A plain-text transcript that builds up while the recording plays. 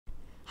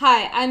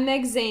Hi, I'm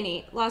Meg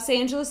Zaney, Los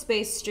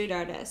Angeles-based street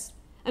artist.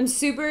 I'm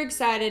super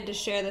excited to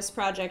share this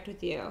project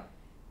with you.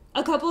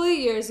 A couple of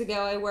years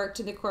ago, I worked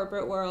in the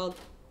corporate world.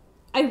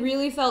 I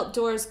really felt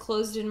doors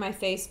closed in my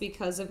face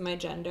because of my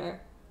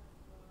gender.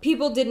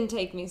 People didn't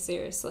take me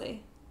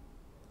seriously.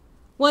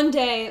 One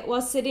day,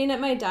 while sitting at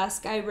my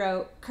desk, I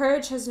wrote,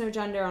 "Courage has no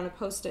gender" on a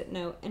Post-it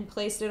note and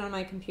placed it on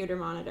my computer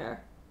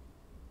monitor.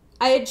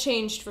 I had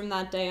changed from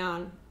that day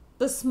on.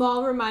 The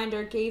small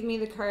reminder gave me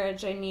the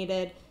courage I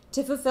needed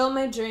to fulfill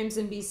my dreams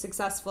and be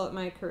successful at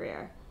my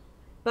career.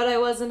 But I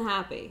wasn't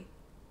happy.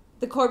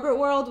 The corporate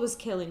world was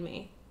killing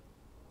me.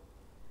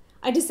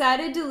 I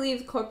decided to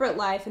leave corporate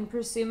life and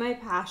pursue my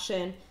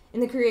passion in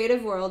the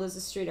creative world as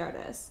a street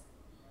artist.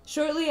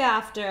 Shortly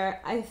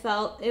after, I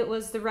felt it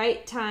was the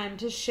right time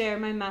to share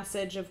my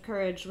message of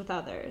courage with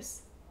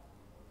others.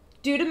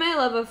 Due to my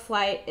love of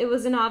flight, it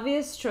was an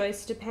obvious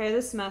choice to pair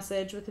this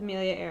message with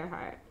Amelia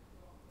Earhart.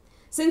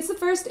 Since the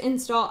first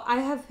install,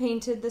 I have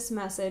painted this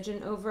message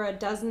in over a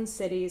dozen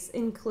cities,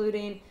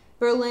 including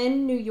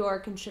Berlin, New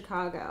York, and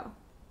Chicago.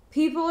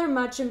 People are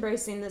much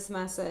embracing this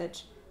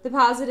message. The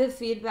positive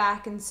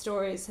feedback and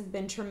stories have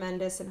been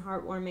tremendous and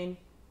heartwarming.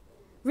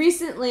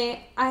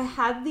 Recently, I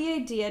had the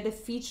idea to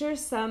feature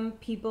some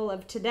people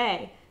of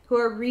today who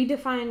are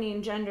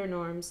redefining gender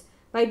norms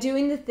by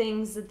doing the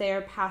things that they are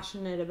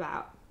passionate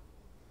about.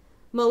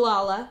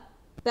 Malala,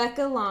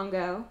 Becca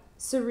Longo,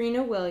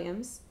 Serena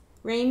Williams,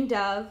 Rain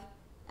Dove,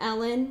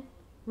 Ellen,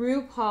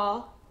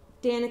 RuPaul,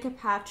 Danica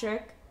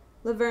Patrick,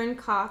 Laverne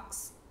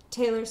Cox,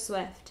 Taylor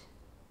Swift.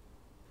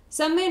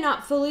 Some may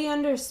not fully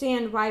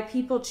understand why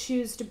people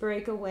choose to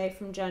break away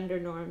from gender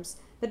norms,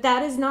 but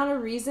that is not a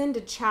reason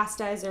to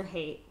chastise or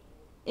hate.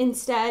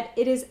 Instead,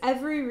 it is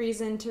every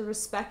reason to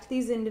respect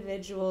these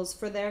individuals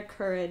for their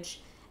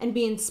courage and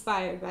be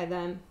inspired by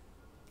them.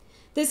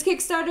 This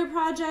Kickstarter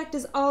project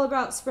is all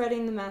about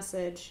spreading the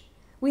message.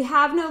 We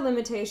have no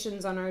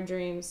limitations on our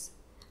dreams.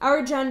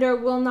 Our gender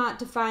will not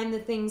define the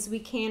things we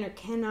can or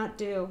cannot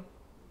do.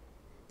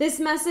 This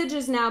message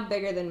is now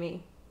bigger than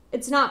me.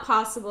 It's not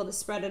possible to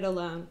spread it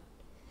alone.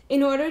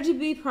 In order to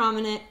be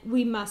prominent,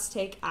 we must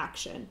take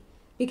action,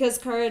 because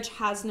courage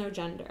has no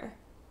gender.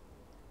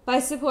 By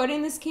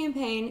supporting this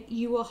campaign,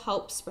 you will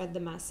help spread the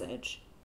message.